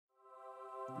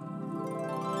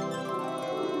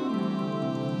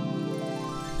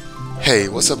Hey,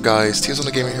 what's up guys, Tears on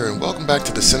the Gaming here and welcome back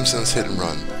to the Simpsons Hit and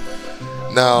Run.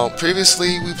 Now,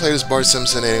 previously we played as Bart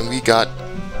Simpson and we got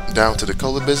down to the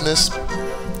cola business.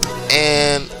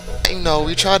 And, you know,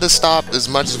 we tried to stop as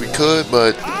much as we could,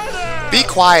 but be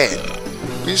quiet.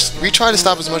 We tried to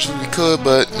stop as much as we could,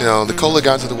 but, you know, the cola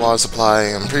got into the water supply.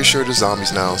 I'm pretty sure there's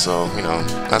zombies now, so, you know,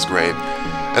 that's great.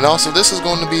 And also, this is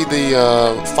going to be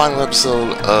the final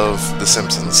episode of The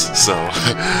Simpsons, so,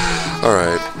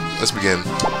 alright, let's begin.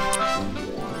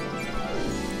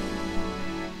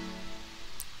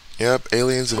 Yep,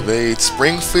 aliens invade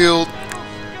Springfield,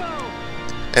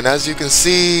 and as you can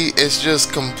see, it's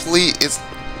just complete.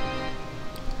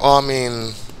 I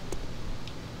mean,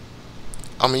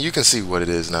 you can see what it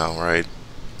is now, right?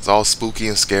 It's all spooky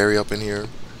and scary up in here.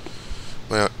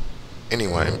 Well,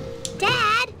 anyway.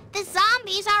 Dad, the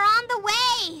zombies are on the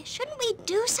way. Shouldn't we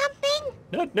do something?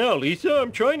 Not now, Lisa.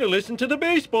 I'm trying to listen to the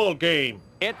baseball game.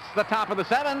 It's the top of the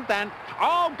seventh, and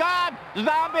oh God,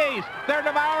 zombies! They're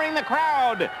devouring the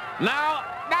crowd. Now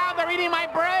they're eating my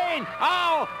brain.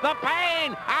 Oh, the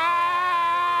pain!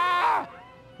 Ah!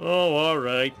 Oh, all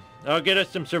right. I'll get us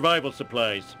some survival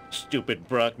supplies. Stupid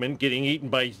Brockman getting eaten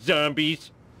by zombies.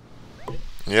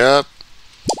 Yep.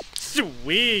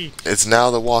 Sweet. It's now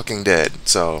The Walking Dead,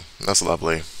 so that's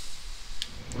lovely.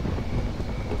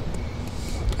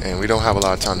 And we don't have a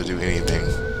lot of time to do anything.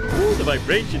 Ooh, the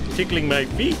vibration's tickling my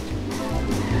feet.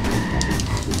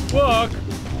 Walk!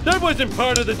 That wasn't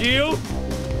part of the deal!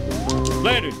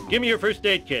 Leonard, give me your first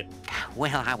aid kit.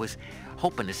 Well, I was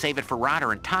hoping to save it for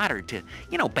Rodder and Totter to,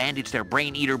 you know, bandage their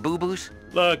brain-eater boo-boos.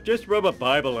 Look, just rub a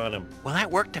Bible on them. Will that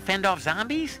work to fend off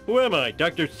zombies? Who am I,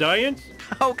 Dr. Science?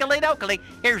 Oakley-dokley,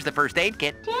 here's the first aid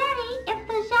kit. Daddy, if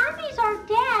the zombies are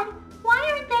dead, why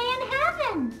aren't they in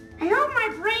heaven? I hope my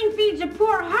brain feeds a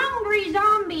poor hungry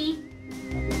zombie.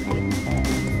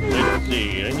 Let's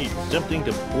see, I need something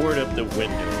to board up the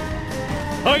window.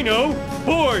 I know!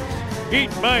 Boards! Eat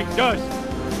my dust!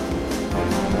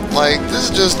 Like, this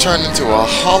just turned into a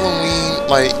Halloween,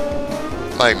 like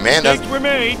man,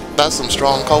 that's some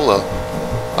strong cola.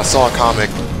 I saw a comic.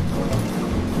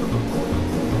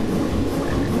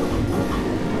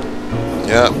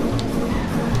 Yep.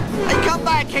 Hey, come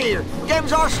back here.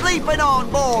 Gems are sleeping on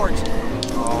boards.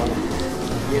 Oh,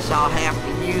 guess I'll have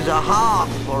to use a hop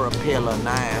for a pillow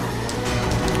now.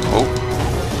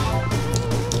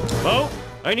 Oh,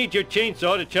 I need your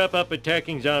chainsaw to chop up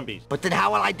attacking zombies. But then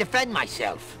how will I defend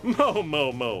myself?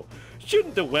 Mo.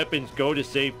 Shouldn't the weapons go to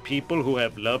save people who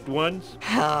have loved ones?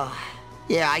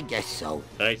 Yeah, I guess so.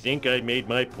 I think I made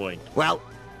my point. Well,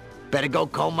 better go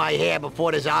comb my hair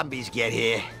before the zombies get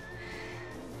here.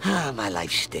 My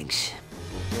life stinks.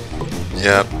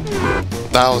 Yep.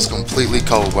 That was completely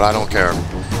cold, but I don't care.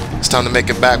 It's time to make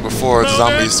it back before the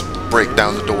zombies break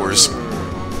down the doors.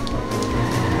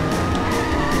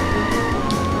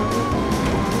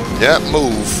 Yep,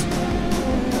 move.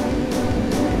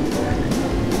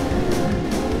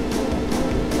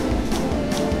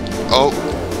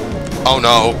 Oh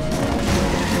no.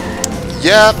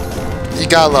 Yep, you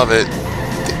gotta love it.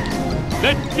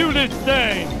 Let's do this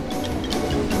thing!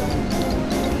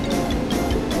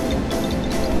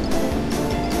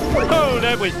 Oh,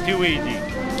 that was too easy.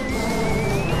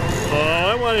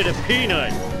 Oh, I wanted a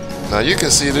peanut. Now you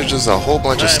can see there's just a whole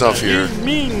bunch of stuff here.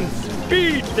 Mean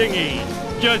speed thingy.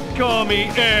 Just call me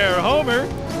Air Homer.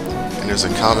 And there's a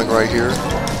comic right here.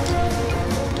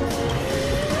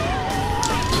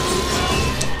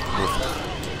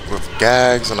 With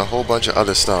gags and a whole bunch of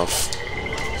other stuff.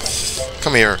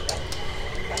 Come here.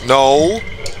 No.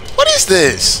 What is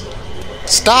this?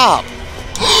 Stop.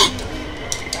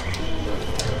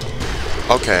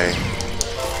 Okay.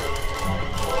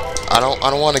 I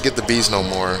don't want to get the bees no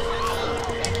more.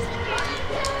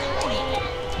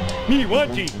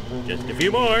 MONTY. Just a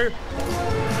few more.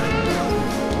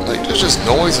 Like, there's just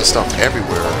noise and stuff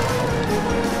everywhere.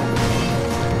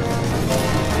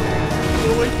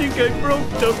 Oh, I think I broke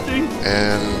something.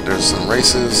 And there's some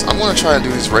races. I'm gonna try and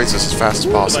do these races as fast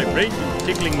as possible. My vibration's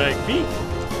tickling my feet.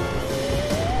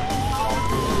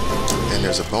 And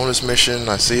there's a bonus mission.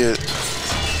 I see it.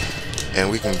 And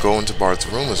we can go into Bart's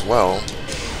room as well.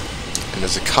 And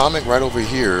there's a comic right over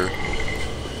here,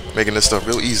 making this stuff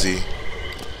real easy.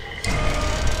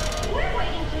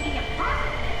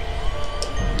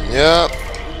 Yep.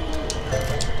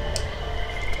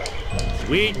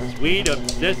 Sweet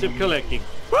obsessive collecting.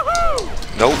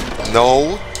 Woohoo! Nope.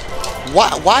 No.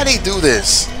 Why they do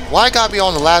this? Why gotta be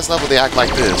on the last level they act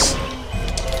like this?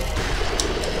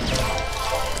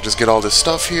 Just get all this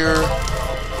stuff here.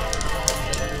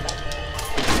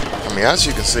 I mean, as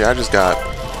you can see, I just got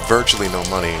virtually no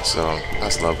money, so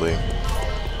that's lovely.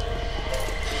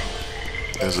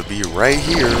 There's a bee right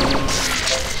here.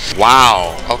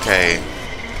 Wow. Okay.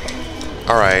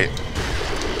 Alright.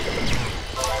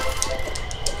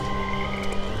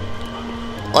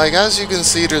 Like, as you can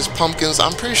see, there's pumpkins.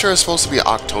 I'm pretty sure it's supposed to be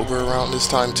October around this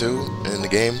time, too, in the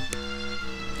game.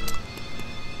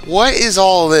 What is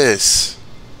all this?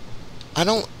 I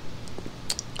don't...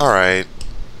 Alright.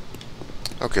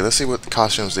 Okay, let's see what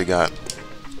costumes they got.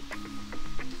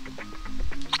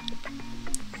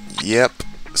 Yep.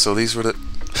 So these were the...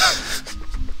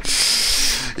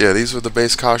 yeah, these were the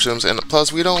base costumes. And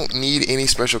plus, we don't need any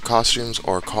special costumes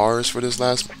or cars for this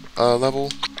last level.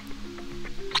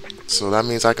 So that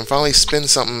means I can finally spin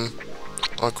something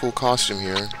on a cool costume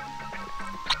here.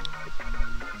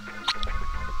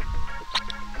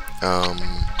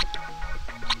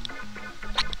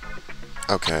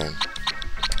 Okay.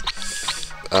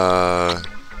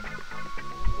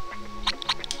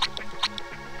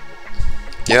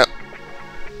 Yep.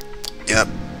 Yep.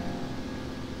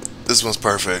 This one's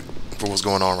perfect for what's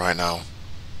going on right now.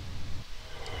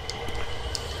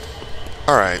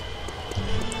 Alright.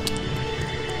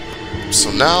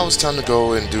 So now it's time to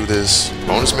go and do this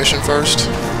bonus mission first.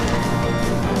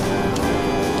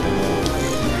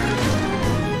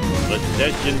 The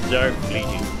sessions are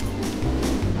fleeting.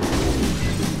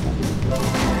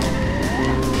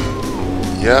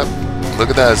 Yep. Look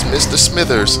at that, it's Mr.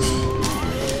 Smithers.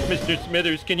 Mr.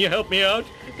 Smithers, can you help me out?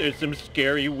 There's some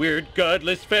scary, weird,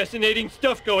 godless, fascinating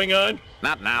stuff going on.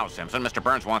 Not now, Simpson. Mr.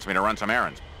 Burns wants me to run some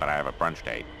errands, but I have a brunch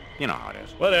date. You know how it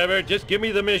is. Whatever, just give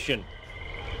me the mission.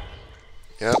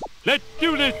 Yep. Let's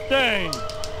do this thing!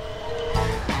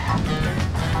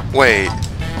 Wait.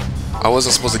 I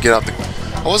wasn't supposed to get out the...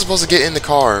 I wasn't supposed to get in the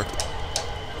car.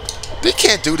 They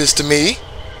can't do this to me.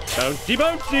 Bouncy,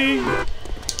 bouncy!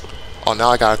 Oh, now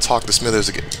I gotta talk to Smithers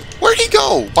again. Where'd he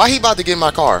go? Why he about to get in my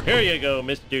car? Here you go,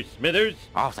 Mr. Smithers.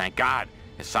 Oh, thank God.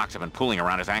 His socks have been pooling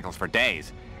around his ankles for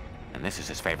days. And this is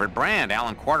his favorite brand,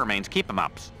 Alan Quartermain's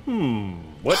Keep-em-Ups.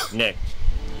 What's next?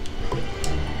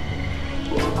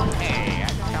 Hey, I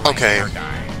just got my Okay. hair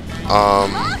dyed.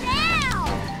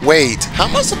 Wait. How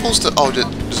am I supposed to... Oh,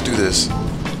 just do this.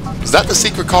 Is that the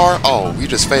secret car? Oh, we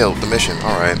just failed the mission.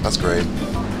 Alright, that's great.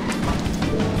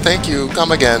 Thank you.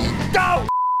 Come again. Go!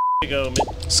 Here you go,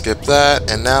 Mr. Skip that.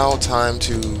 And now time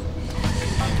to...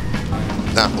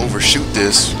 not overshoot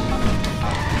this.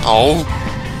 Oh.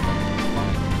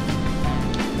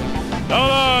 So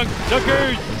long,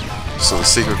 suckers! So the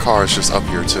secret car is just up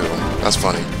here too. That's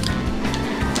funny.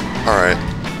 Alright.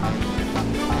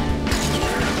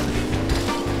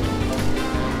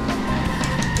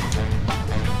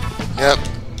 Yep.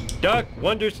 Doc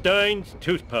Wonderstein's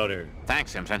tooth powder.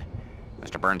 Thanks, Simpson.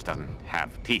 Mr. Burns doesn't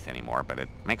have teeth anymore, but it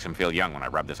makes him feel young when I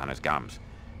rub this on his gums.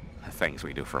 The things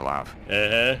we do for love.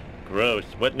 Uh-huh. Gross.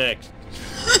 What next?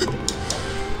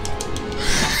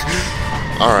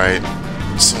 Alright.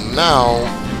 So now...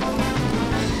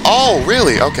 Oh,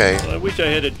 really? Okay. I wish I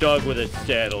had a dog with a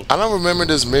saddle. I don't remember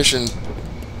this mission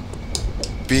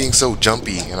being so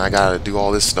jumpy, and I gotta do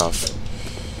all this stuff.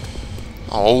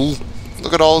 Oh,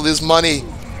 look at all this money.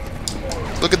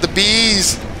 Look at the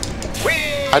bees.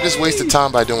 I just wasted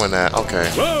time by doing that. Okay.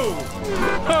 Whoa!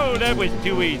 Oh, that was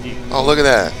too easy. Oh, look at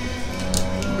that.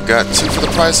 We got 2 for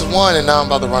the price of 1, and now I'm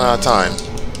about to run out of time.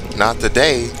 Not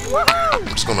today. I'm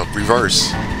just gonna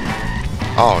reverse.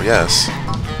 Oh, yes.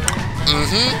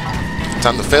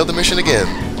 Time to fail the mission again.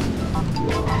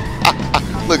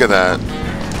 Look at that.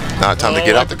 Now time to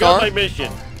get out the car. My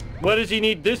mission. What does he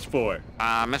need this for?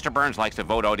 Mr. Burns likes to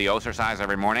vote OD exercise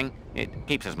every morning. It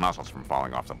keeps his muscles from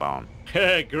falling off the bone.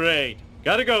 Great.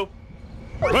 Gotta go.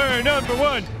 We're number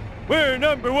 1. We're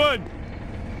number 1.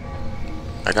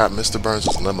 I got Mr.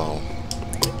 Burns' limo.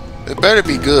 It better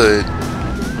be good.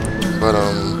 But,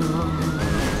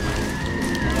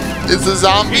 it's a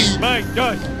zombie. Eat my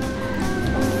dust.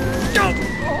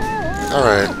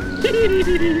 Alright. Need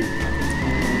to get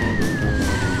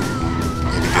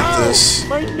this.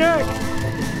 My neck.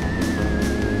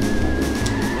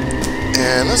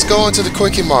 And let's go into the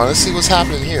Quickie Mart. Let's see what's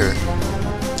happening here.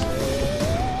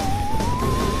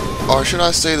 Or should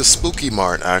I say the Spooky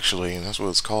Mart, actually. That's what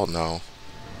it's called now.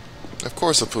 Of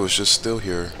course the food's just still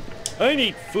here. I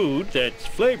need food that's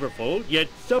flavorful, yet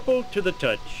supple to the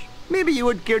touch. Maybe you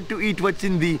would care to eat what's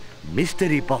in the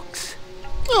mystery box.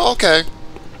 Oh, okay.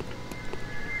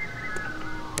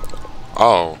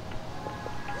 Oh.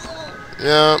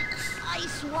 Yeah. I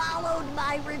swallowed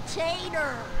my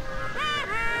retainer.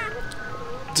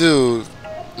 Dude,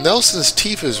 Nelson's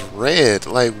teeth is red.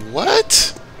 Like,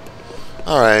 what?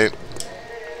 Alright.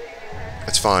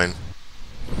 It's fine.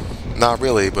 Not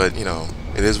really, but, you know,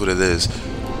 it is what it is.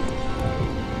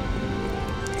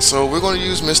 So we're going to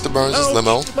use Mr. Burns'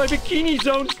 limo. My bikini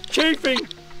zone's chafing.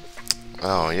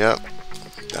 Oh, yep.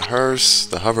 The hearse,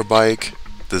 the hover bike,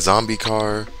 the zombie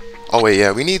car. Oh wait,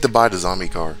 yeah, we need to buy the zombie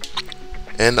car.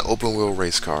 And the open wheel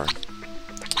race car.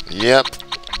 Yep.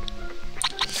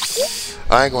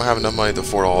 I ain't gonna have enough money to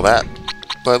afford all that.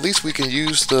 But at least we can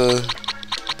use the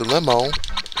limo.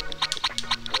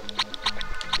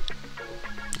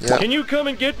 Yep. Can you come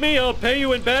and get me? I'll pay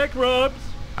you in back rubs.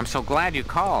 I'm so glad you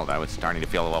called. I was starting to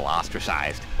feel a little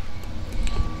ostracized.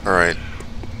 Alright.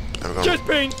 Chest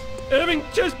pain! Having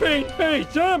chest pain! Hey,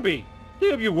 zombie! They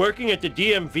have you working at the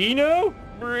DMV now?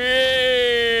 Brains!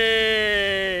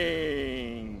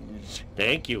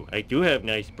 Thank you. I do have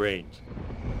nice brains.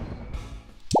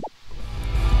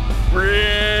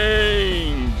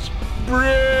 Brains!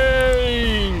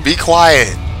 Brains! Be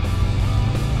quiet!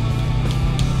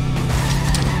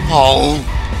 Oh!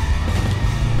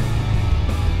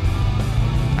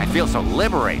 I feel so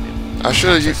liberated. I should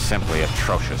have Just simply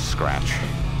atrocious scratch.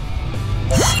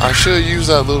 I should use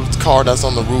that little car that's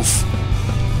on the roof.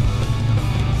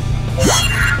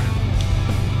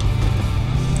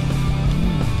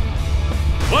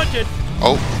 Watch it!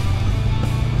 Oh.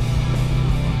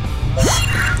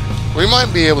 We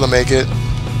might be able to make it.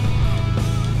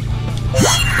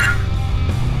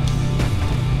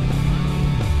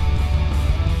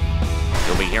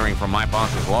 You'll be hearing from my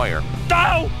boss's lawyer.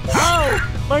 Ow! Ow!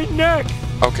 My neck!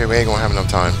 Okay, we ain't gonna have enough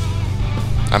time.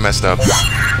 I messed up.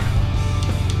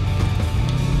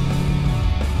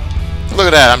 Look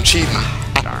at that, I'm cheating.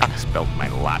 Darn, I spilled my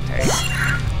latte.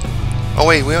 Oh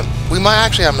wait, we might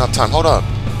actually have enough time. Hold up.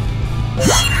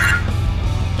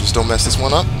 Just don't mess this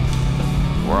one up.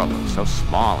 The world looks so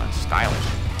small and stylish.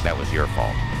 That was your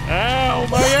fault. Ow!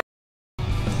 My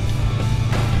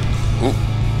Ooh.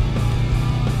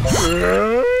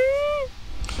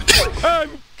 I'm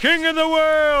king of the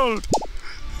world!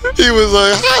 He was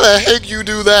like, how the heck you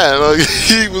do that? Like,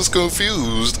 he was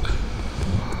confused.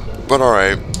 But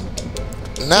alright.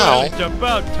 Now, Well, it's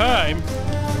about time.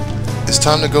 it's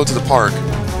time to go to the park.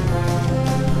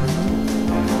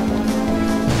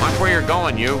 Watch where you're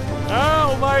going, you.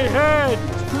 Ow, my head!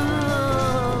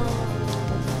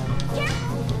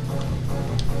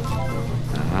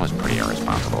 That was pretty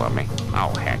irresponsible of me.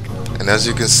 Oh, heck. And as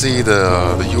you can see,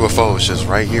 the UFO is just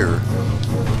right here.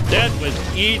 That was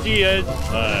easy as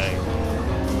pie.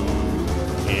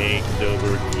 Eggs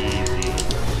over easy.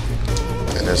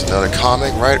 And there's another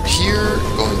comic right here.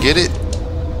 Gonna get it.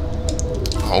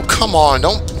 Oh, come on.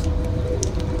 Don't.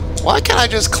 Why can't I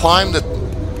just climb the...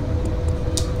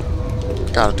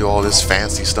 Gotta do all this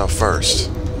fancy stuff first.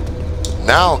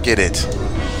 Now get it.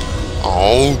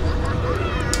 Oh.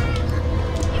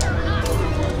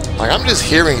 Like, I'm just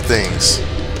hearing things.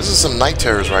 This is some night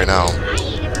terrors right now.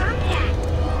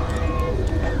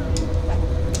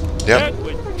 Yep. That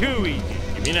was too easy.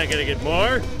 You mean I gotta get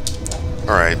more?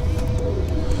 Alright.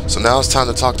 So now it's time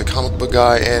to talk to Comic Book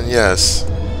Guy, and yes,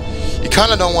 you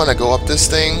kind of don't want to go up this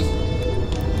thing.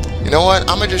 You know what?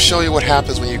 I'm going to just show you what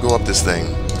happens when you go up this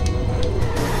thing.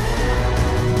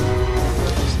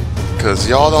 Because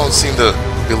y'all don't seem to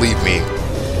believe me.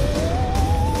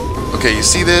 Okay, you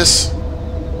see this?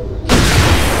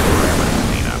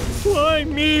 Why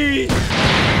me?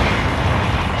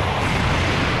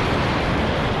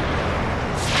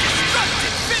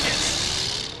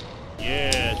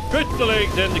 Yeah, stretch the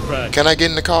legs and the crotch. Can I get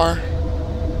in the car?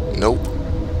 Nope.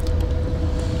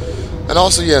 And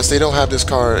also, yes, they don't have this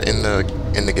car in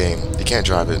the game. You can't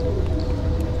drive it.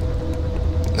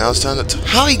 Now it's time to...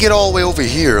 How he get all the way over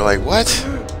here? Like, what?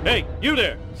 Hey, you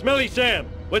there! Smelly Sam!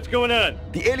 What's going on?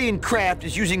 The alien craft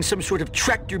is using some sort of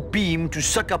tractor beam to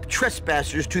suck up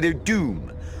trespassers to their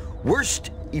doom.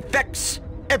 Worst effects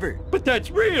ever. But that's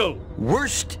real!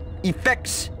 Worst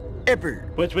effects ever.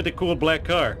 What's with the cool black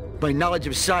car? My knowledge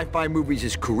of sci-fi movies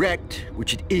is correct,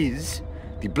 which it is.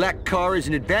 The black car is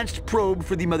an advanced probe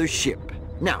for the mother ship.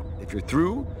 Now, if you're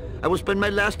through, I will spend my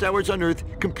last hours on Earth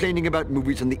complaining about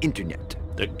movies on the internet.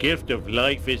 The gift of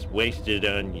life is wasted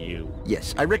on you.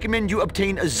 Yes, I recommend you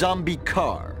obtain a zombie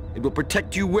car. It will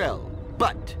protect you well,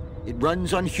 but it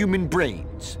runs on human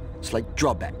brains. Slight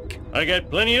drawback. I got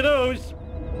plenty of those.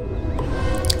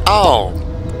 Oh.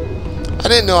 I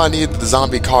didn't know I needed the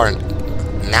zombie car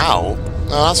now.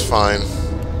 No, that's fine.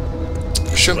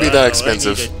 It shouldn't be that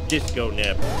expensive. I need a disco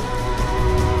nap.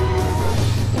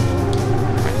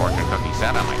 My fortune cookie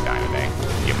said I might die today.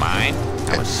 You mind?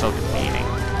 That was so demeaning.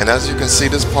 And as you can see,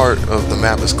 this part of the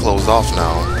map is closed off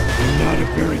now. You're not a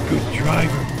very good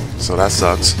driver. So that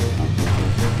sucks.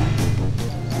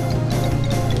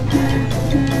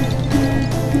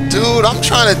 Dude, I'm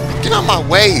trying to get out of my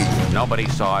way. Nobody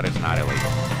saw it. It's not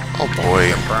illegal. Oh boy.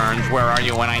 Mr. Burns, where are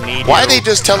you when I need you? Why they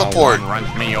just teleport? No one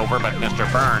runs me over but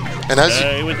Mr. Burns. And as you,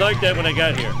 It was like that when I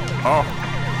got here. Oh,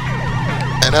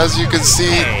 and as you can see,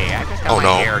 hey, I just got oh my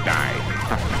no. hair dyed.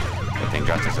 Good thing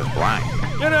Justice is blind.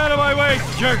 Get out of my way,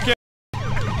 jerk!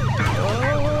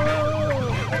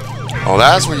 Oh,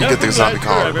 that's where you get the zombie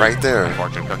car, right there.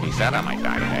 Fortune cookie said I might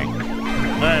die today.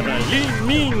 I'm a lean,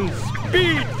 mean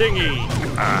speed thingy.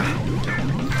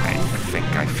 I think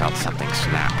I felt something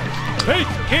snap. Face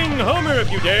King Homer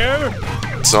if you dare.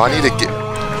 So I need to get...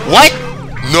 What?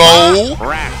 No!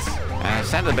 Rats!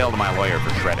 Send the bill to my lawyer for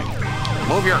shredding.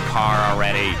 Move your car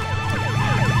already.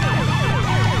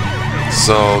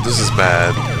 So, this is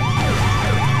bad.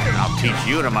 I'll teach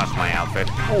you to muss my outfit.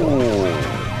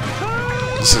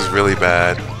 This is really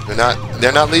bad.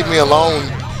 They're not leaving me alone.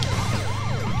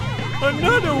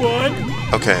 Another one.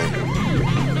 Okay.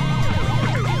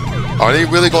 Are they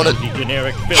really gonna... The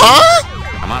generic film. Huh?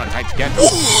 I'm on a tight schedule.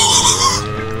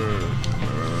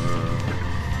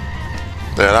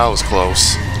 Yeah, that was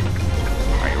close.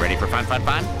 Are you ready for fun?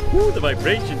 Ooh, the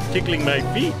vibrations tickling my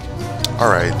feet.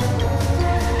 Alright.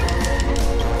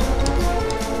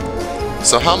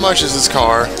 So how much is this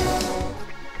car?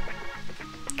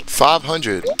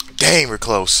 500. Dang, we're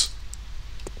close.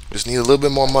 Just need a little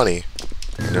bit more money.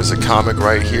 And there's a comic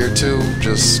right here too.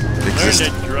 Just Learn exists.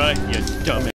 to drive, you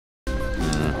dumb.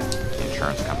 The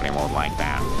insurance company won't like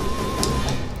that.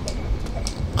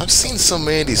 I've seen so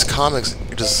many of these comics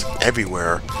just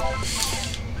everywhere.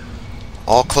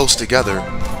 All close together.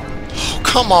 Oh,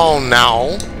 come on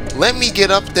now. Let me get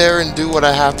up there and do what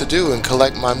I have to do and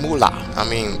collect my moolah. I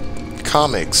mean,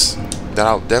 comics that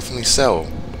I'll definitely sell.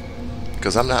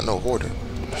 Because I'm not no hoarder.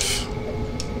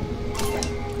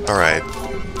 Alright.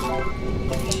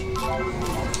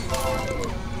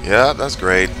 Yeah, that's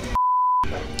great.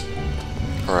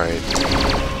 Alright.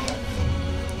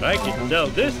 I can sell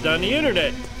this on the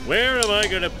internet. Where am I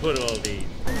gonna put all these?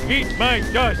 Eat my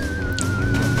dust.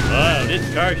 Wow,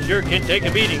 this car sure can take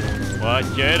a beating. Watch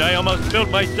it, I almost spilled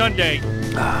my sundae.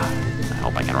 I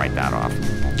hope I can write that off.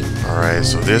 Alright,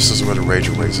 so this is where the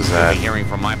Rager Waste is I'll at. be hearing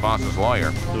from my boss's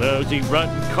lawyer. Lousy,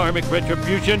 rotten, karmic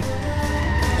retribution.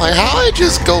 Like, how it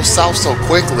just go south so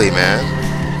quickly, man?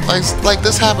 Like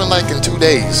this happened like in 2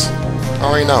 days. I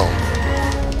already know.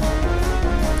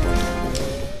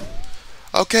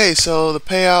 Okay, so the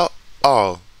payout...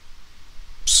 Oh.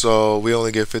 So we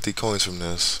only get 50 coins from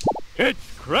this. It's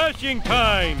crashing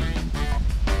time.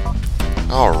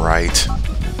 Alright.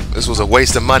 This was a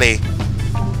waste of money.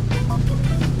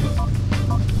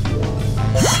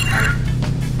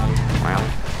 Well,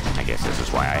 I guess this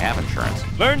is why I have insurance.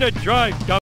 Learn to drive,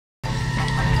 dumb.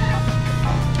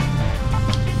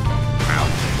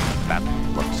 Ouch. That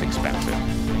looks expensive.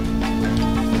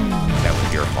 That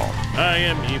was your fault. I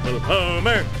am evil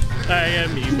Homer. I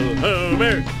am evil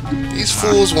Homer. These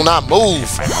fools will not move.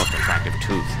 My most attractive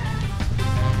tooth.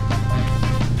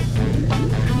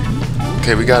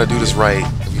 Okay, we gotta do this right.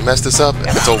 If we mess this up,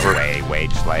 it's over. Way,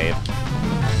 wage slave.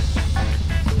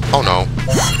 Oh no.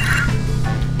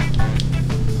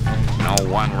 No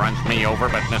one runs me over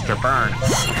but Mr. Burns.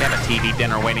 We have a TV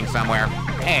dinner waiting somewhere.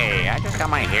 Hey, I just got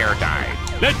my hair dyed.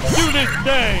 Let's do this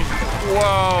thing.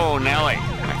 Whoa, Nelly.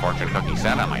 My fortune cookie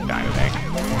said I might die today.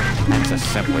 That's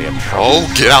just simply a troll.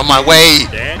 Oh, get out my way!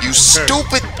 That You hurt.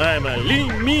 stupid! I'm a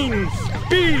lean, mean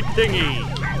speed thingy.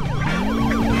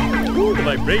 Ooh, the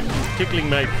vibrations tickling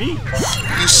my feet.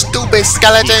 You stupid The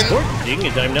skeleton! important thing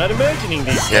is I'm not imagining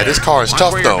these Yeah, this things. car is Watch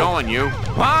tough where you're though. going, you.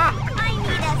 What? I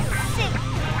need a sip.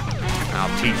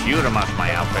 I'll teach you to muss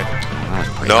my outfit. That was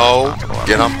pretty No, irresponsible of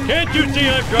get me. him. Can't you see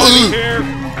I'm driving here?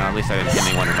 At least I didn't hit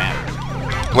anyone who matters.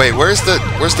 Wait, where's the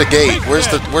gate? Where's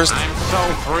the I'm so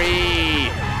free.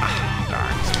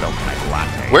 Darn, spilled my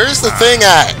latte. where's the thing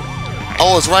at?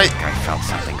 Oh, it's right. I felt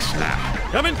something snap.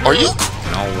 Coming through. Are you?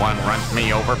 No one runs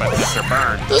me over but Mr.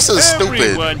 Burns. This is stupid.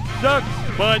 Everyone sucks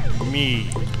but me.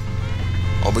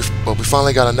 Oh, but we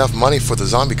finally got enough money for the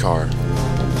zombie car.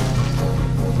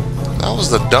 That was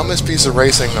the dumbest piece of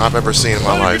racing I've ever seen in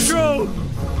my Under life. control.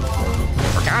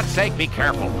 For God's sake, be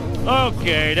careful.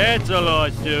 Okay, that's a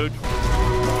lawsuit.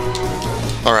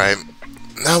 Alright,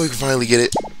 now we can finally get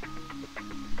it.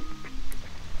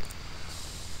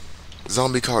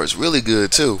 Zombie car is really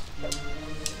good too.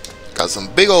 Got some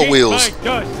big old Eat wheels. my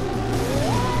dust.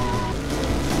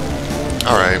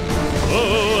 Alright.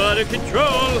 Oh, out of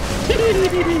control.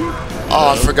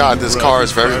 Oh, I forgot this car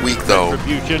is very weak though.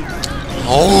 Retribution.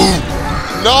 Oh,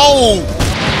 no!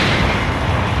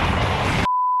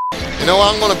 You know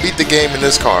what? I'm gonna beat the game in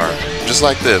this car. Just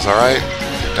like this, alright?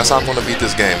 That's how I'm gonna beat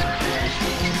this game.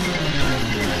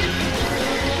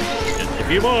 Just a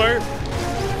few more.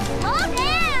 Slow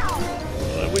down.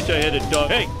 headed dog.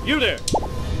 Hey, you there.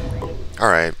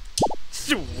 Alright.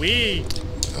 Sweet.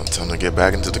 Now time to get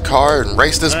back into the car and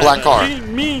race this black car. He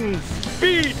means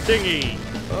speed thingy.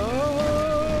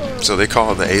 So they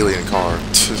call it the alien car.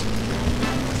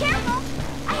 Careful!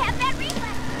 I have that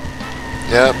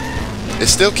reflex. Yep. It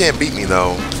still can't beat me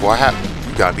though. Well,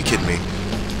 you gotta be kidding me.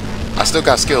 I still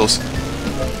got skills.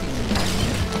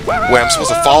 Wait, I'm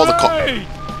supposed to follow the car.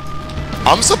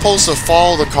 I'm supposed to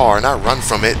follow the car, not run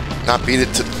from it, not beat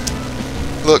it to...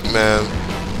 Look, man.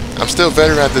 I'm still a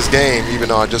veteran at this game, even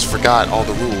though I just forgot all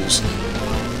the rules.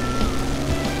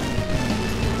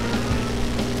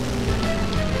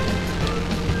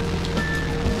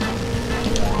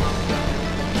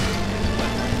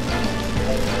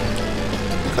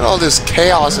 Look at all this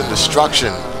chaos and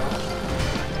destruction.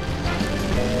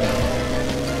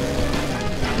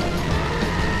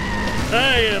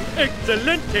 I am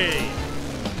excelente.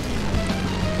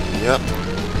 Yep.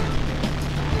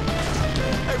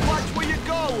 Hey, watch where you're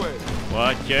going.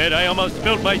 Watch it, I almost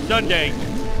spilled my sundae.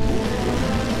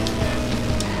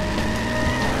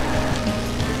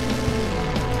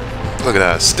 Look at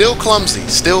that. Still clumsy.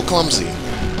 Still clumsy.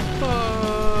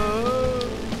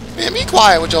 Man, be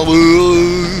quiet with your...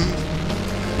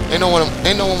 Ain't no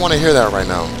one want to hear that right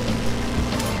now.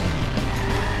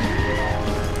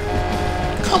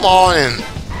 Come on in.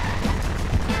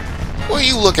 What are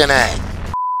you looking at?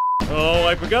 Oh,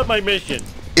 I forgot my mission.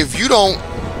 If you don't...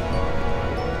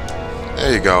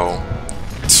 There you go.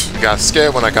 Got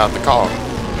scared when I got the car.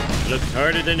 Looks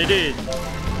harder than it is.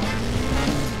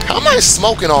 How am I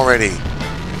smoking already?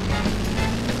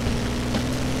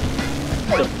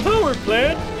 The power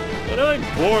plant? But I'm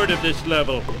bored of this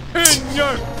level. In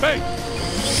your face!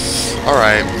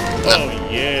 Alright. Oh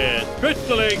yeah, stretch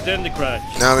the legs and the crotch.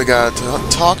 Now we gotta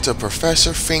talk to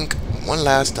Professor Fink one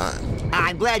last time.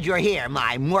 I'm glad you're here,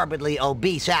 my morbidly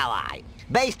obese ally.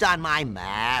 Based on my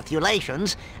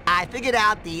mathulations, I figured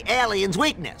out the alien's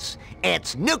weakness.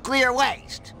 It's nuclear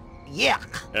waste.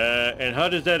 Yuck. And how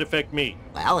does that affect me?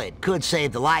 Well, it could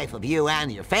save the life of you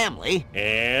and your family.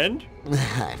 And?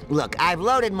 Look, I've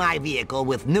loaded my vehicle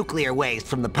with nuclear waste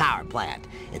from the power plant.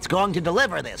 It's going to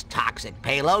deliver this toxic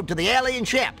payload to the alien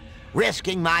ship,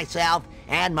 risking myself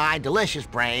and my delicious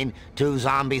brain to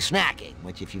zombie snacking,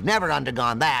 which if you've never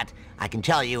undergone that, I can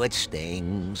tell you it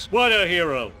stings. What a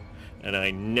hero. And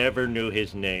I never knew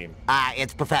his name.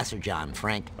 It's Professor John,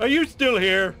 Frank. Are you still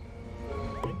here?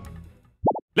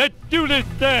 Let's do this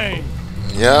thing!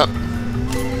 Yep.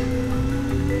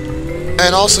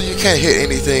 And also, you can't hit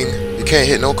anything. You can't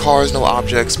hit no cars, no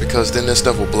objects, because then this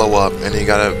stuff will blow up, and then you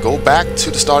gotta go back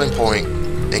to the starting point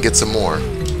and get some more.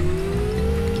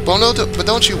 But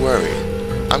don't you worry.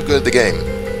 I'm good at the game.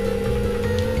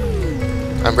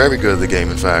 I'm very good at the game,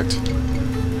 in fact.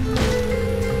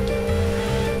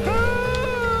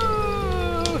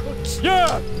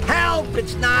 Yeah! Help!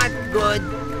 It's not good.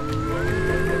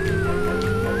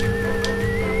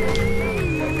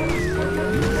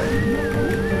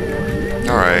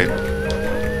 Alright.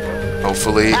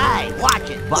 Hopefully... Hey, watch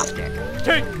it, Buster.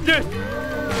 Take this!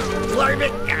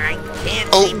 Glurvik, I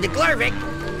can't seem to glurvik.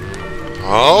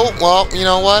 Oh, well, you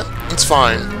know what? It's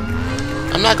fine.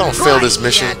 I'm not gonna fail this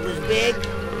mission That was big.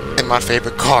 in my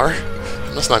favorite car.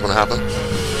 That's not gonna happen.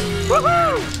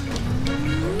 Woohoo!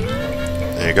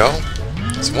 There you go.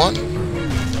 That's one.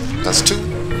 That's two.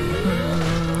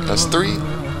 That's three.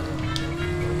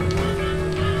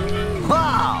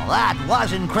 Wow, that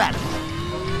was incredible.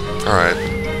 Alright.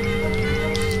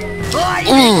 Boy,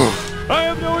 I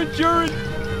have no insurance!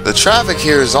 The traffic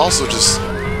here is also just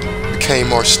became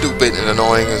more stupid and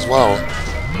annoying as well.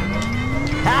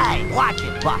 hey, watch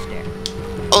it, Buster.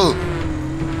 Oh,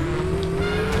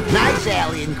 Nice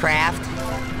alien craft.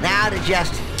 Now to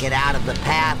just get out of the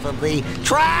path of the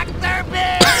tractor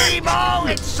beam. Oh,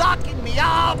 it's sucking me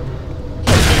up.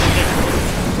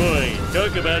 Boy,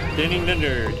 talk about thinning the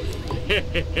nerd.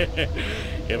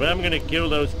 If I'm gonna kill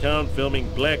those town-filming,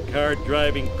 black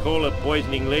car-driving,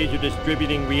 cola-poisoning,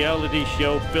 laser-distributing, reality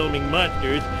show-filming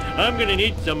monsters, I'm gonna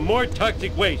need some more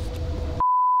toxic waste.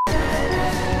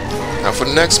 now for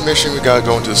the next mission we gotta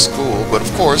go into school, but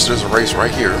of course there's a race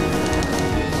right here.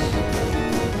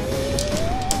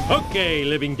 Okay,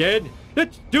 Living Dead,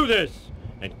 let's do this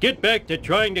and get back to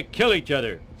trying to kill each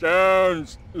other.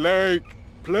 Sounds like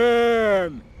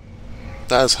plan.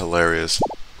 That's hilarious.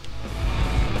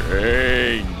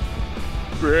 Brains.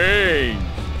 Brains.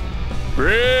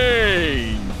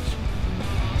 Brains.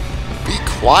 Be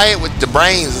quiet with the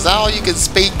brains. Is that all you can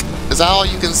speak? Is that all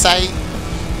you can say?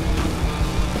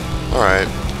 Alright.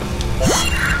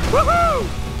 Woohoo!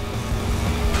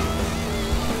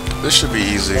 This should be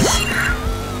easy.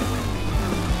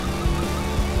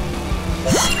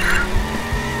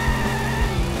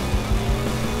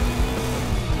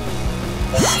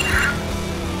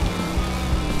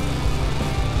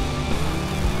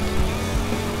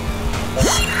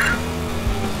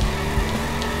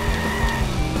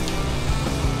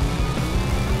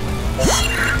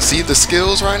 See the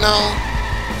skills right now?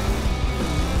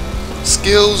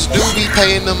 Skills do be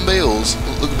paying them bills.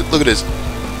 Look at this.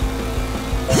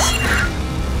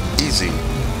 Easy.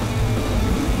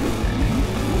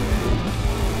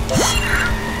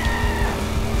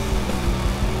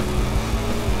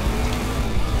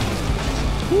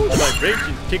 Ooh, the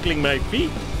vibration's tickling my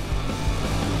feet.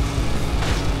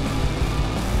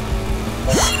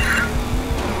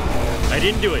 I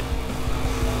didn't do it.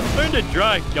 Learn to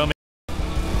drive, dummy.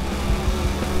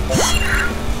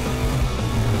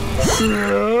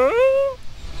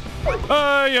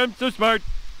 I am so smart.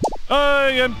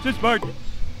 I am so smart.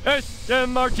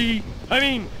 S-M-R-T. I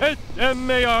mean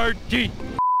S-M-A-R-T.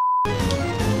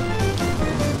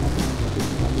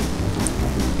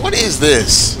 What is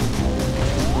this?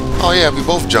 Oh yeah, we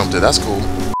both jumped it. That's cool.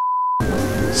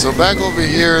 So back over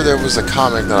here, there was a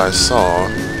comic that I saw.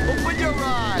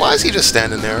 Why is he just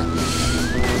standing there?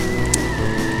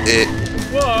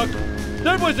 Walk.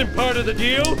 That wasn't part of the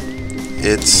deal.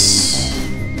 It's...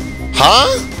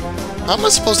 Huh? How am I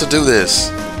supposed to do this?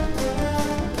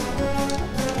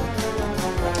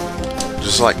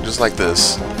 Just like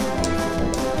this.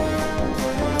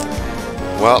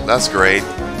 Well, that's great.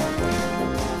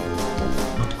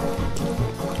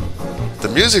 The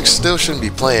music still shouldn't be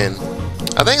playing.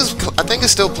 I think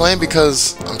it's still playing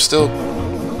because I'm still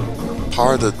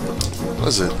part of the... What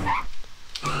is it?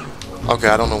 Okay,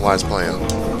 I don't know why it's playing.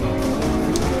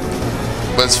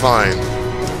 But it's fine.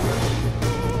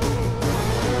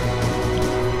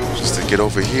 Just to get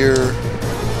over here.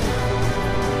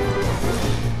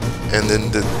 And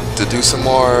then to do some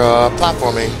more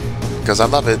platforming. Because I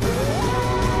love it.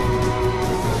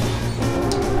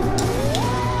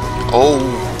 Oh.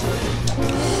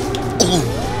 Ooh.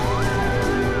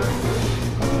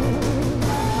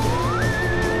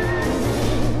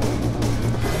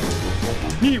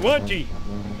 MONTY.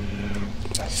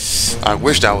 I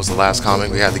wish that was the last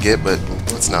comic we had to get, but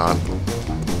it's not.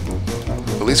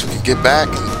 At least we can get back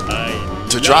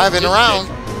to driving around.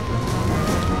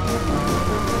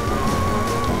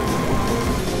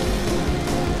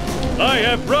 I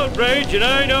have road rage and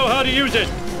I know how to use it.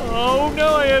 Oh,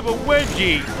 now I have a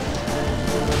wedgie.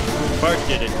 Bart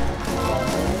did it.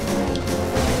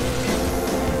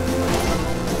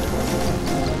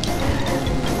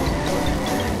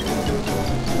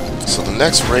 So the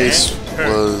next race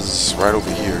was right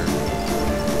over here.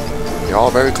 You're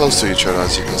all very close to each other,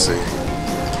 as you can see.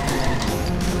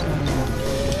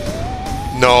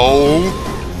 No!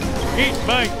 Eat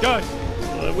my dust!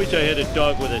 Well, I wish I had a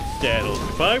dog with a saddle.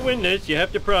 If I win this, you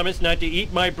have to promise not to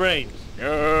eat my brains.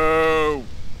 No.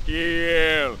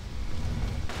 Deal.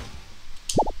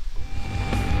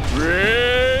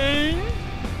 Brains.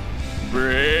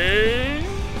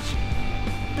 Brains.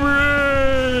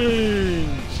 Brains.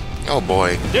 Oh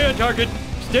boy. Stay on target!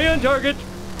 Stay on target!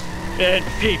 And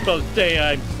people say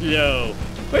I'm slow.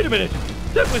 Wait a minute!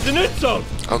 That was an insult!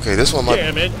 Okay, this one might...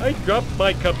 Damn it, I dropped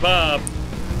my kebab.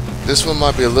 This one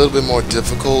might be a little bit more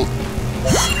difficult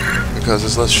because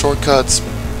there's less shortcuts.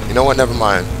 You know what? Never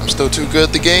mind. I'm still too good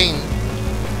at the game.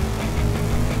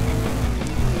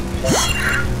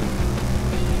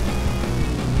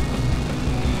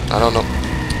 I don't know.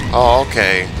 Oh,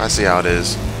 okay. I see how it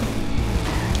is.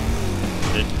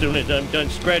 As soon as I'm done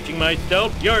scratching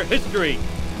myself, you're history.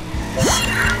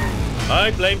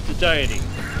 I blame society.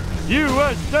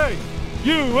 USA!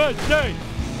 USA!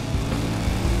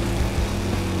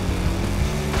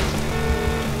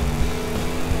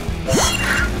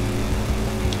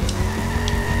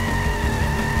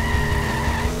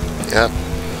 Yep.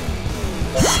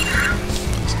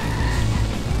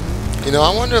 You know,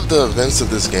 I wonder if the events of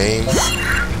this game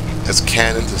is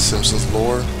canon to Simpsons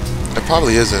lore. It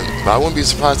probably isn't, but I wouldn't be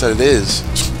surprised that it is.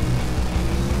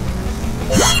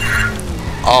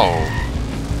 Oh.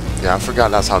 Yeah, I forgot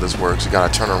that's how this works. You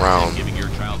gotta turn around. Giving your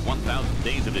child 1,000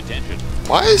 days of detention.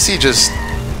 Why is he just...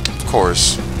 Of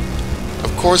course.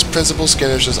 Of course, Principal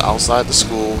Skinner's just outside the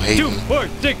school, 2, hating. 4,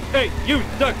 6, 8, you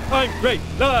suck, I'm great.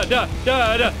 Da da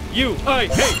da da, you I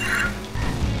hate.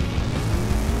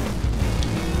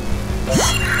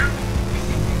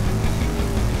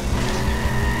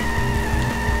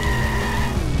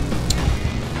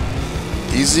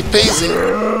 Easy peasy.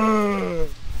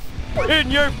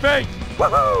 In your face!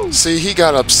 Woohoo! See, he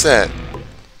got upset.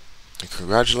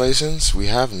 Congratulations, we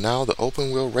have now the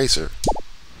open wheel racer.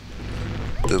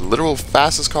 The literal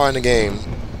fastest car in the game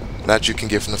that you can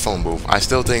get from the phone booth. I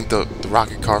still think the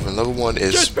rocket car from level 1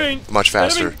 is much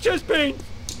faster. Chest pain!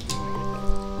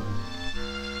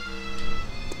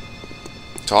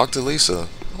 Talk to Lisa.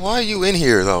 Why are you in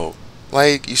here though?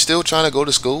 Like, you still trying to go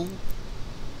to school?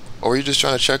 Or are you just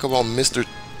trying to check up on Mr.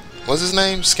 What's his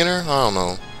name? Skinner? I don't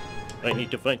know. I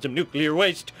need to find some nuclear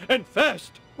waste, and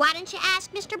fast! Why don't you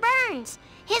ask Mr. Burns?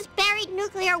 His buried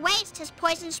nuclear waste has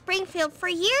poisoned Springfield for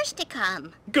years to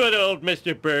come. Good old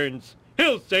Mr. Burns.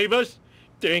 He'll save us.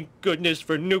 Thank goodness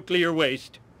for nuclear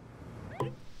waste.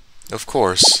 Of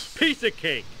course. Piece of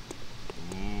cake.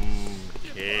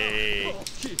 Cake.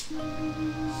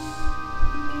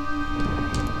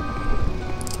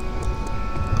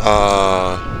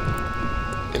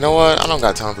 You know what? I don't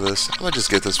got time for this. I'm gonna just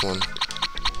get this one.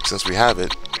 Since we have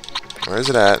it. Where is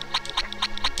it at?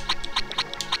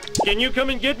 Can you come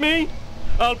and get me?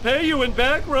 I'll pay you in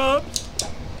back rubs.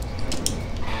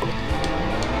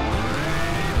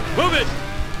 Move it!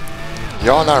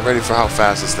 Y'all not ready for how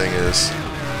fast this thing is.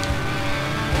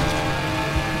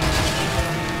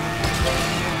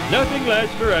 Nothing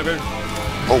lasts forever.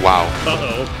 Oh wow.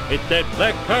 Uh-oh, it's that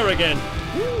black car again.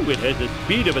 Ooh, it has the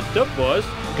speed of a stuff boss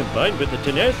combined with the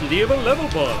tenacity of a level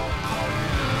boss.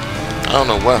 I don't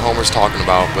know what Homer's talking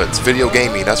about, but it's video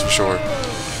gaming, that's for sure.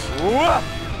 Whoa!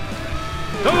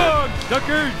 Come on,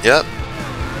 suckers! Yep.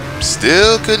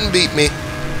 Still couldn't beat me.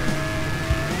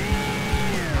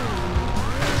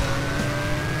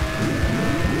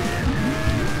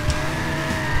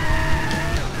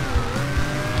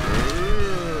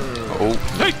 Oh.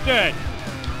 Take that!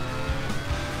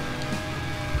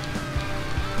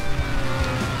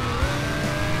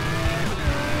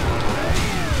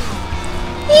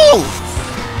 Woo!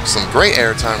 Some great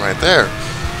airtime right there.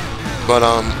 But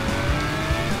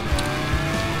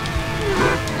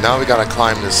now we gotta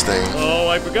climb this thing. Oh,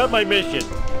 I forgot my mission.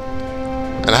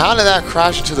 And how did that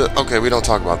crash into the... Okay, we don't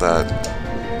talk about that.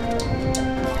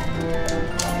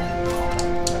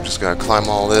 Just gotta climb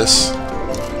all this.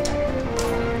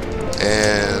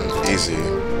 And easy.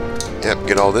 Yep,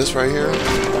 get all this right here.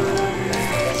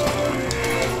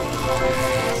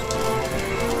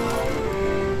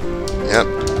 Yep.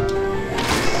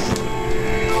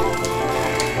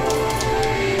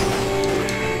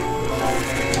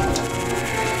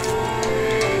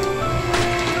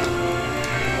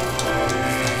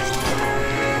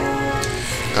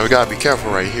 Now we gotta be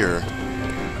careful right here.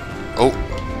 Oh.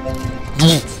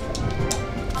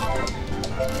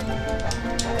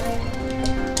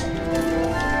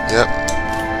 Yep.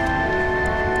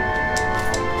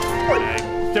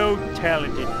 I'm so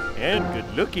talented and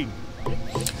good looking.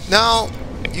 Now,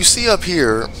 you see up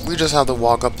here, we just have to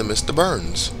walk up to Mr.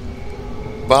 Burns.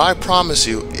 But I promise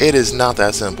you, it is not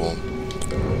that simple.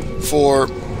 For,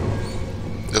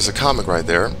 there's a comic right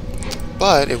there.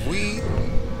 But if we,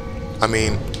 I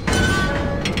mean,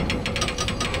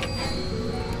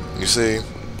 you see,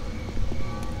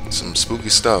 some spooky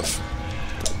stuff.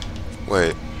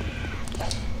 Wait.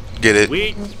 Get it?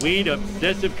 Sweet, sweet,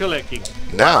 obsessive collecting.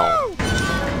 Now.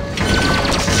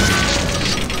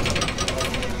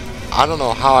 I don't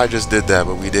know how I just did that,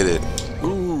 but we did it.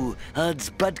 Ooh, odds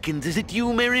budkins, is it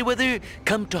you, Merryweather?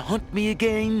 Come to haunt me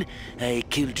again? I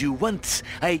killed you once.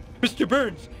 Mr.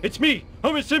 Burns, it's me,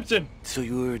 Homer Simpson. So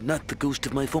you're not the ghost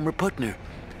of my former partner.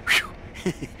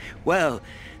 Whew. Wow,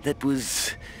 that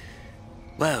was...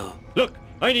 Wow. Look,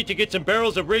 I need to get some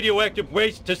barrels of radioactive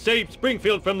waste to save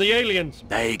Springfield from the aliens.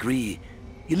 I agree.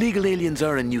 Illegal aliens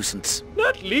are a nuisance.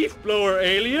 Not leaf blower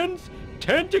aliens,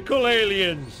 tentacle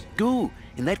aliens. Go.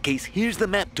 In that case, here's the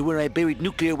map to where I buried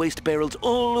nuclear waste barrels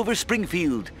all over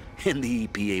Springfield. And the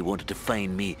EPA wanted to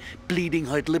fine me. Bleeding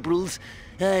heart liberals.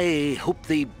 I hope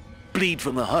they bleed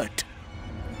from the heart.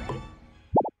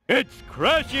 It's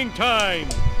crashing time!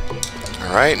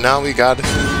 Alright, now we gotta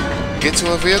get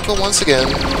to a vehicle once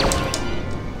again.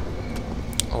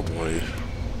 Oh boy.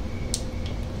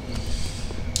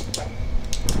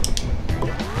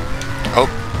 Oh,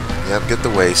 yep, get the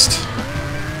waste.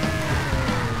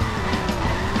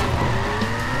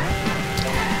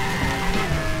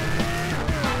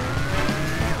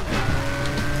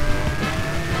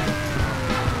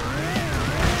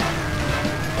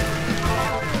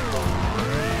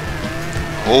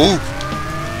 Oh!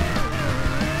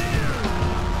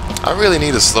 I really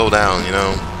need to slow down, you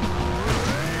know?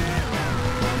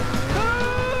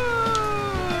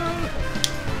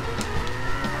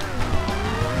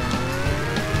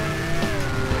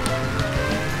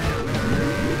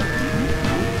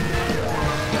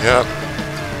 Yep.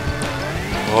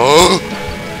 Oh!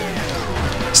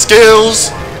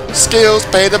 Skills! Skills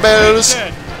pay the bills!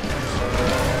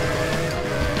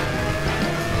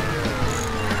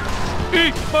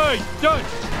 Eat my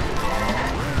dust!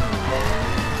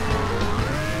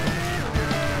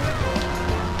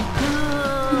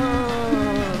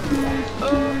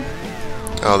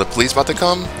 Oh, the police about to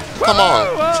come? Come on,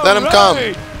 let them come.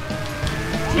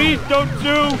 Please don't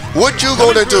do. What you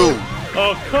gonna do?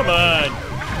 Oh, come on.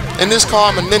 In this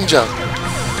car, I'm a ninja.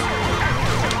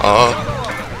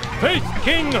 Face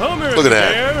King Homer Look at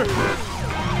that. there.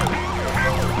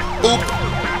 Oop.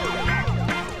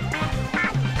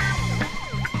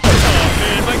 Oh,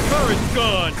 man, my car is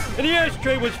gone. And the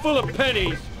ashtray was full of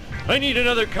pennies. I need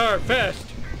another car fast.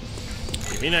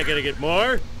 You mean I gotta get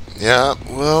more? Yeah,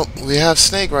 well, we have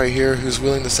Snake right here who's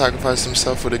willing to sacrifice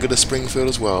himself for the good of Springfield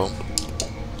as well.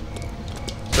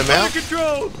 The map? Under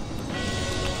control.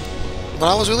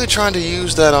 But I was really trying to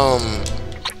use that,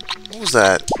 what was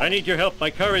that? I need your help. My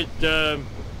car is,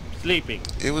 sleeping.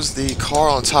 It was the car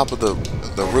on top of the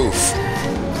roof.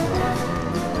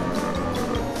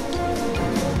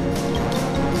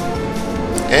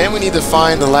 And we need to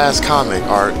find the last comic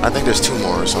art. I think there's 2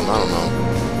 more or something, I don't know.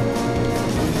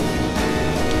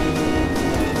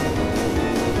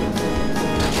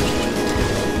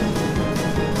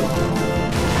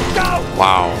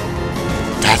 Wow,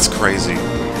 that's crazy.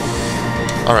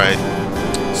 Alright,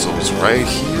 so it's right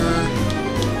here.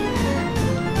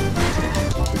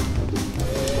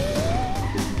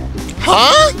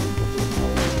 Huh?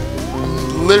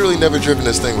 Literally never driven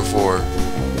this thing before.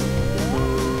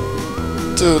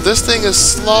 Dude, this thing is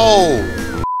slow.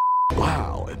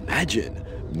 Wow, imagine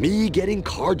me getting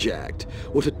carjacked.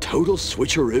 What a total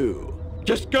switcheroo.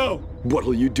 Just go.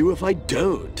 What'll you do if I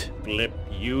don't? Flip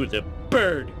you the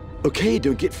bird. Okay,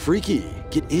 don't get freaky.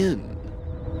 Get in.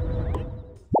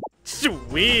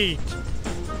 Sweet.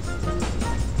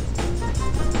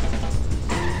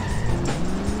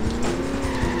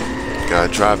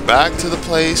 Gotta drive back to the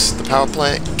place, the power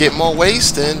plant, get more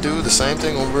waste, and do the same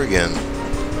thing over again.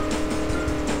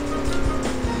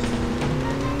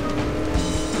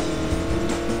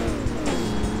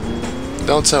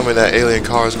 Don't tell me that alien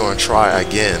car is going to try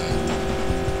again.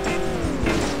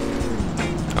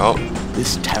 Oh,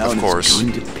 This town of course. is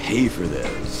going to pay for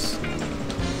this.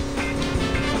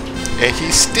 And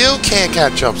he still can't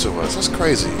catch up to us. That's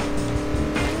crazy.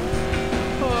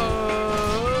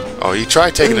 Oh, he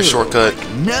tried taking a shortcut.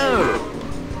 No!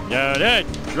 Now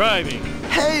that's driving.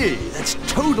 Hey, that's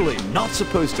totally not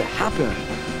supposed to happen.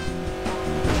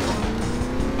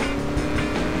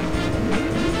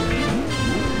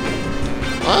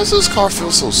 Why does this car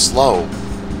feel so slow?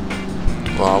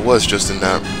 Well, I was just in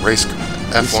that race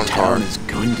F1 This car. town is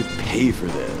going to pay for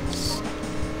this.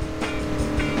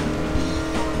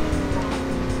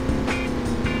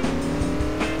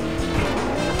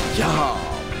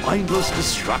 Yeah, mindless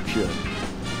destruction.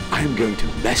 I'm going to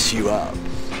mess you up.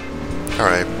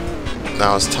 Alright,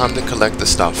 now it's time to collect the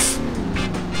stuff.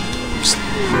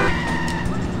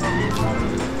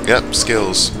 Yep,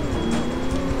 skills.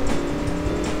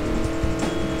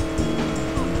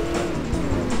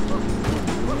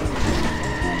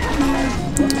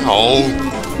 Oh.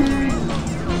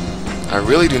 I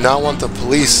really do not want the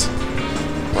police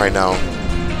right now.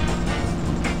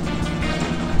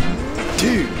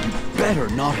 Dude, you better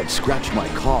not have scratched my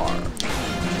car.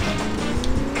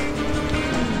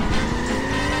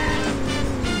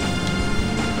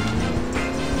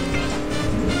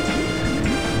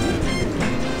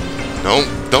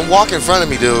 Don't walk in front of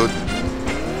me, dude.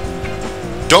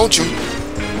 Don't you?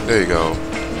 There you go.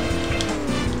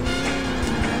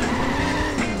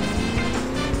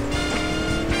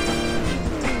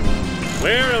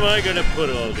 Where am I gonna put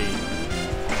all these?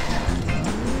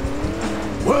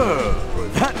 Whoa,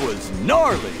 that was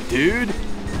gnarly, dude.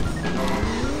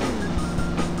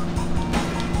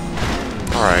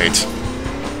 Alright.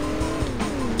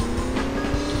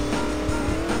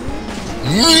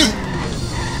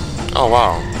 Oh,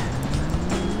 wow.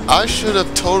 I should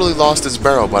have totally lost this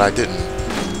barrel, but I didn't.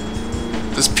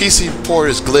 This PC port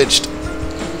is glitched.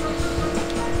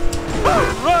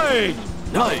 Right!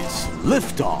 Nice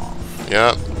liftoff.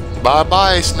 Yep.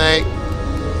 Bye-bye, Snake.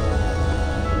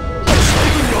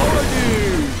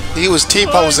 He was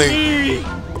T-posing.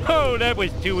 Oh, that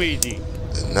was too easy.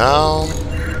 And now,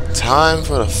 time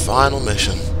for the final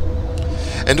mission.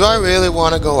 And do I really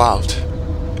want to go out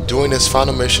doing this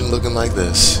final mission looking like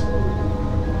this?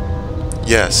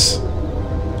 Yes.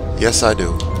 Yes, I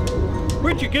do.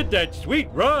 Where'd you get that sweet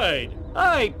ride?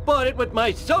 I bought it with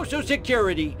my Social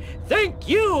Security. Thank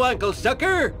you, Uncle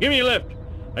Sucker. Give me a lift.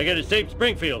 I gotta save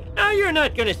Springfield. Now you're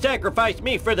not gonna sacrifice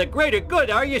me for the greater good,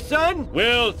 are you, son?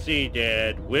 We'll see,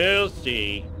 Dad. We'll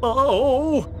see.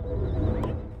 Oh.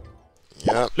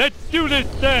 Yep. Let's do this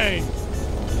thing.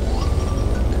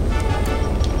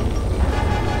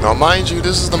 Now, mind you,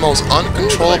 this is the most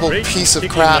uncontrollable piece of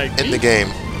crap in the game.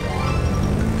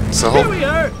 So, Here we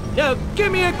are. Now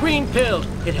give me a green pill.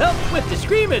 It helps with the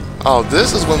screaming. oh,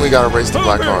 this is when we gotta race the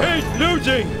black Homer car. hates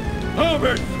losing.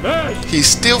 Over smash! He's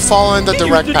still following the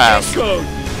direct path.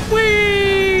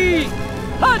 Whee!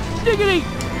 Hot diggity!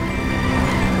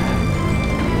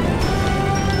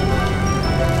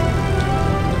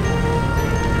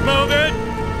 Move it!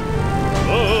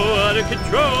 Oh, out of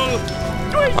control!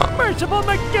 Sweet merciful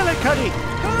McGillicuddy!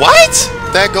 What?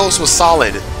 That ghost was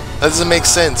solid. That doesn't make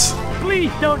sense.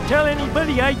 Please don't tell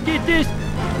anybody I did this.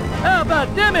 How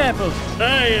about them apples?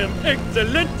 I am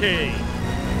excelente!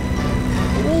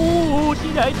 Oh,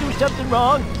 did I do something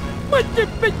wrong? What the...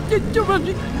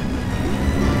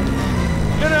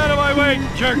 Get out of my way,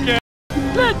 jerk!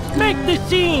 Let's make the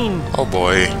scene! Oh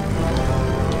boy.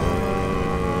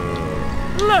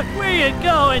 Look where you're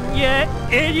going, you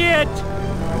idiot!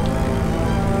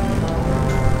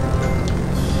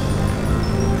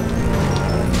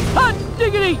 Hot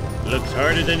diggity! Looks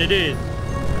harder than it is.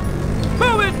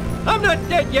 Move it! I'm not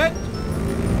dead yet!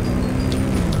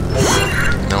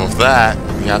 Now with that,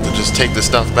 you have to just take the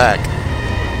stuff back.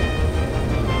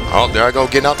 Oh, there I go,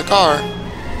 getting out the car.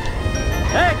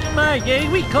 Back in my day,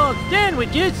 we called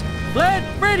sandwiches Flat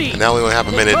Freddy. And now we only have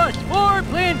a minute. Cost 4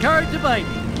 playing cards a bite.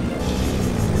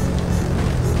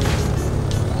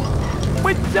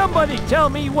 Would somebody tell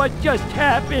me what just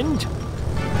happened?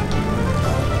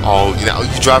 Oh, you know,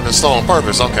 you driving slow on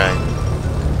purpose, okay.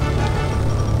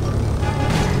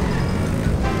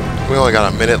 We only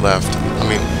got a minute left. I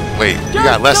mean, wait, we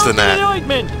got less than that.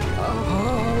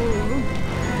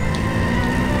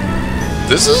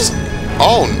 This is...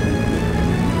 Oh.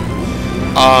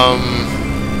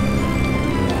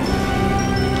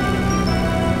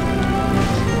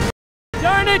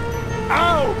 Darn it!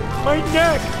 Ow! My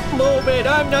neck! Move it,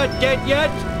 I'm not dead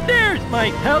yet! There's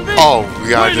my pelvis! Oh, we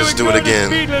gotta just do it again.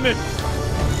 Speed limit.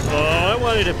 Oh, I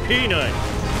wanted a peanut.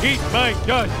 Eat my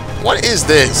dust. What is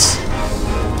this?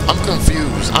 I'm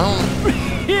confused. I don't...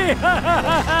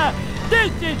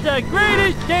 This is the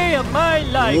greatest day of my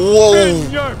life! Whoa!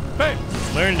 In your face.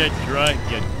 Learn to drive,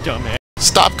 you dumbass.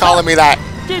 Stop calling me that.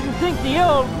 Didn't think the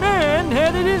old man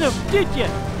had it in him, did ya?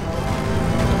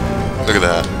 Look at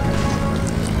that.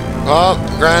 Well,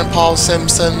 Grandpa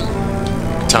Simpson,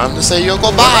 time to say your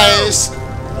goodbyes.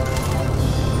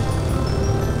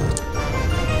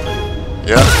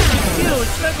 Yep.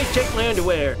 Huge, let me check my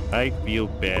underwear. I feel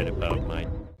bad about mine.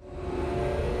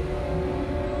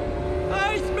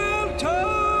 I smell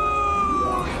toad!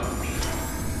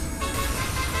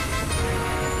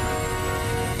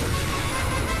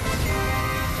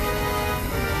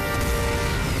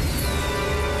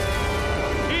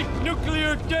 Eat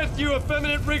nuclear death, you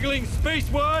effeminate wriggling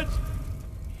spacewads!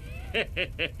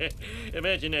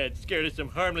 Imagine that, scared of some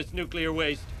harmless nuclear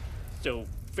waste. So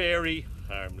very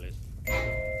harmless.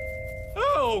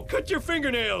 Oh, cut your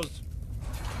fingernails!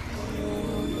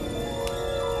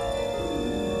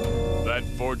 That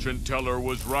fortune teller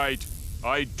was right.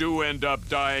 I do end up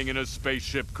dying in a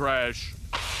spaceship crash.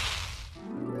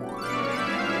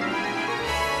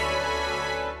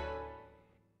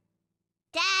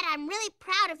 Dad, I'm really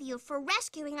proud of you for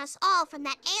rescuing us all from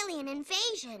that alien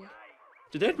invasion.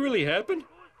 Did that really happen?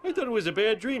 I thought it was a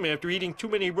bad dream after eating too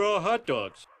many raw hot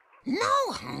dogs.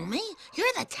 No, homie.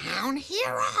 You're the town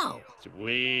hero.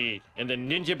 Sweet. And the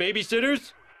ninja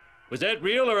babysitters? Was that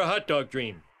real or a hot dog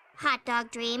dream? Hot dog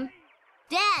dream.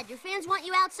 Dad, your fans want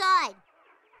you outside.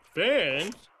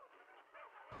 Fans?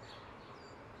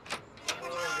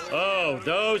 Oh,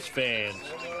 those fans.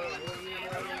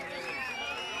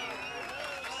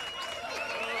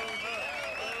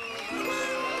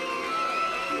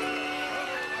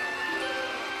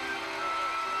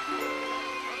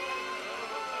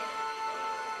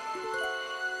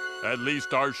 At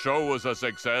least our show was a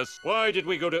success. Why did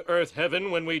we go to Earth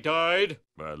Heaven when we died?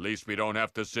 At least we don't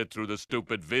have to sit through the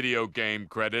stupid video game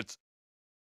credits.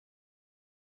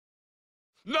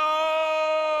 No!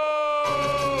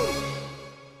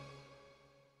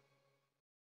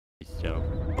 So.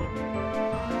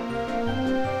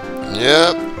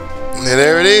 Yep. And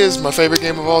there it is, my favorite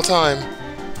game of all time.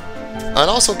 And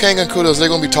also, Kang and Kudos, they're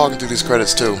gonna be talking through these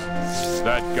credits too.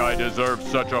 That guy deserves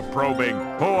such a probing.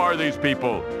 Who are these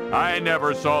people? I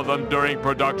never saw them during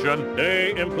production.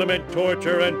 They implement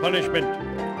torture and punishment.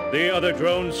 The other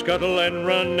drones scuttle and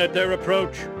run at their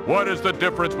approach. What is the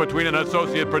difference between an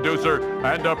associate producer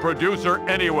and a producer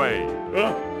anyway?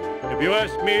 If you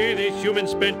ask me, these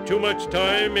humans spent too much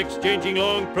time exchanging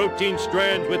long protein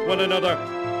strands with one another.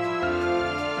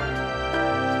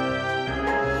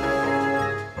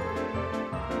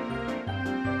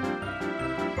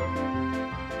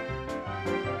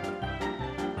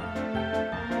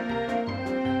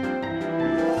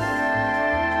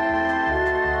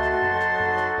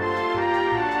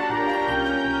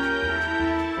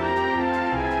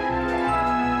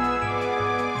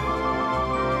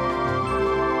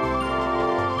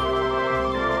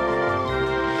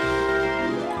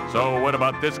 what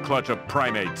about this clutch of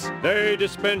primates? They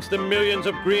dispense the millions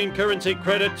of green currency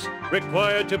credits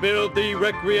required to build the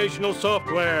recreational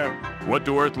software. What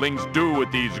do Earthlings do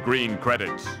with these green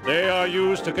credits? They are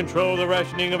used to control the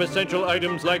rationing of essential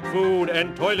items like food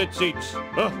and toilet seats.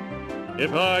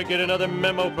 If I get another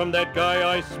memo from that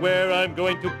guy, I swear I'm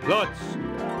going to Plotz.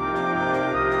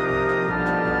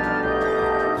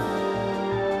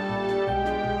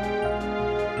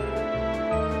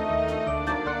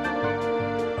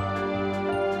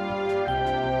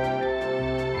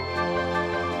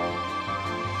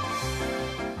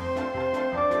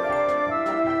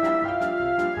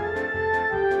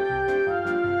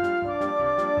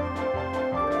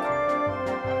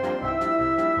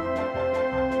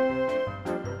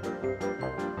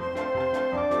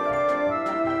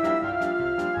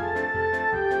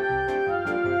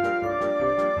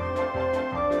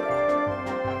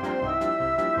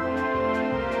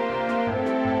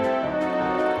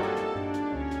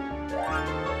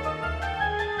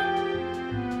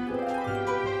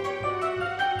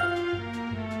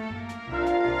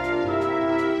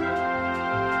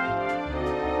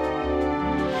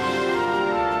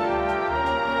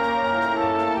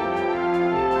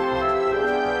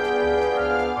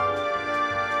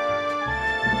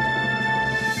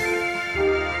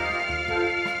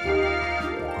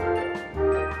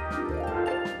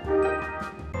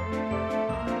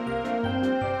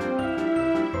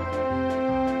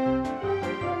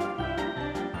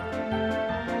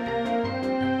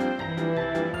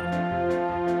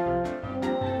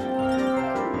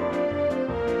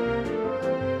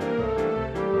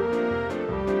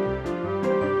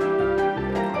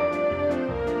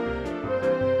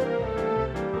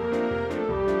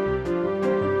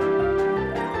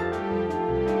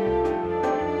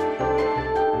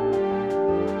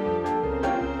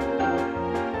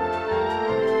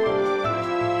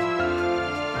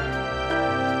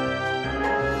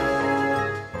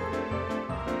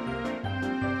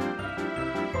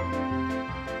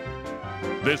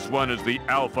 This one is the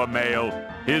alpha male.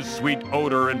 His sweet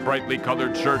odor and brightly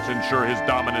colored shirts ensure his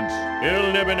dominance.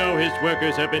 He'll never know his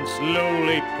workers have been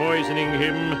slowly poisoning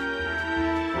him.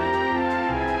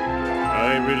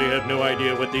 I really have no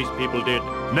idea what these people did.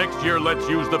 Next year, let's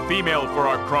use the female for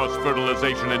our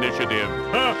cross-fertilization initiative.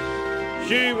 Ha!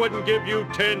 She wouldn't give you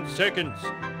 10 seconds.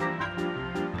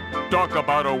 Talk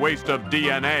about a waste of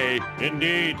DNA.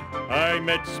 Indeed. I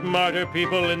met smarter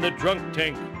people in the drunk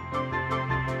tank.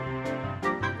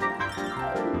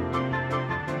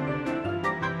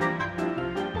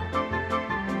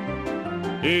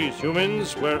 These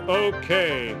humans were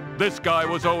okay. This guy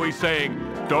was always saying,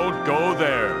 "Don't go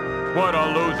there." What a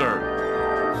loser.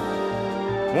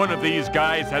 One of these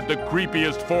guys had the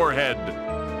creepiest forehead.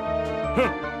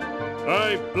 Huh.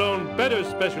 I've blown better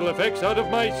special effects out of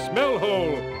my smell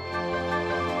hole.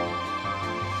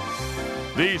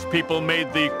 These people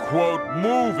made the, quote,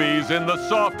 movies in the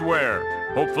software.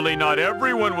 Hopefully not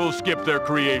everyone will skip their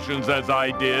creations as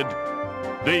I did.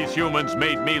 These humans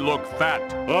made me look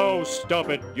fat. Oh, stop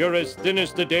it. You're as thin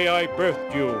as the day I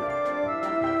birthed you.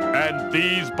 And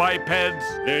these bipeds?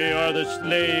 They are the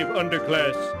slave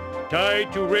underclass,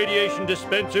 tied to radiation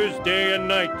dispensers day and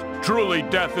night. Truly,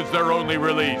 death is their only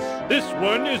release. This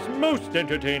one is most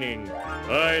entertaining.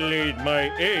 I laid my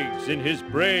eggs in his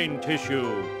brain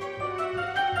tissue.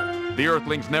 The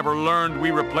Earthlings never learned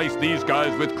we replaced these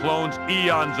guys with clones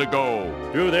eons ago.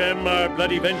 Through them, our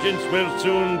bloody vengeance will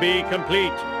soon be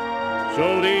complete.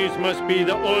 So these must be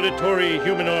the auditory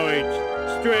humanoids.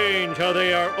 Strange how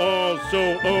they are all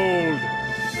so old.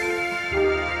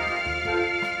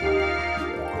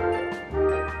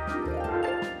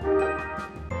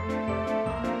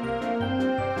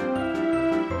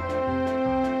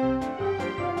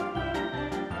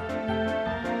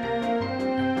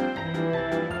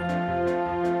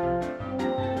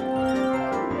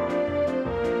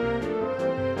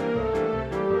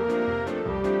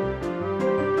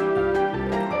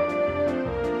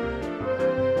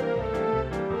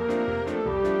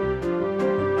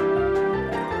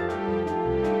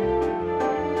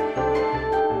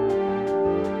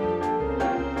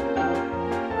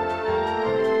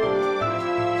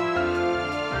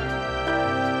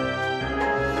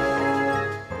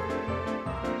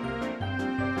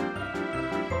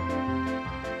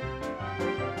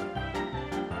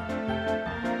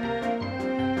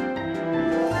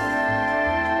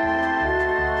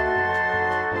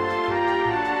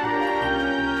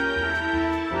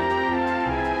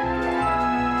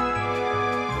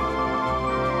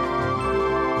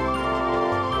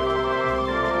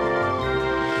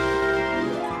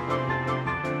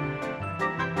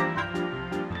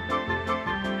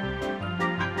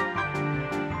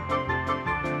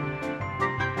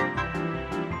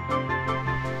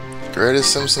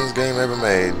 Greatest Simpsons game ever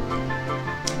made.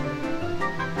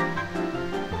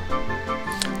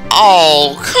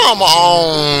 Oh, come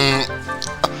on.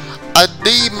 A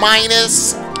D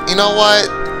minus? You know what?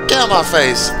 Get out of my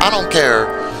face. I don't care.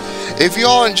 If you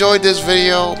all enjoyed this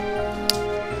video,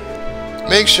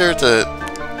 make sure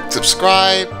to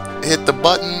subscribe, hit the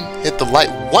button, hit the like.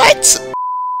 What?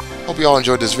 Hope you all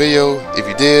enjoyed this video. If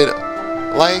you did,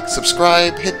 like,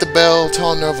 subscribe, hit the bell, turn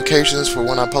on notifications for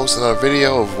when I post another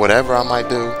video of whatever I might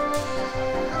do.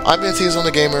 I've been TOPSY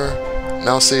the Gamer, and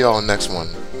I'll see y'all in the next one.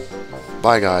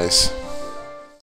 Bye, guys.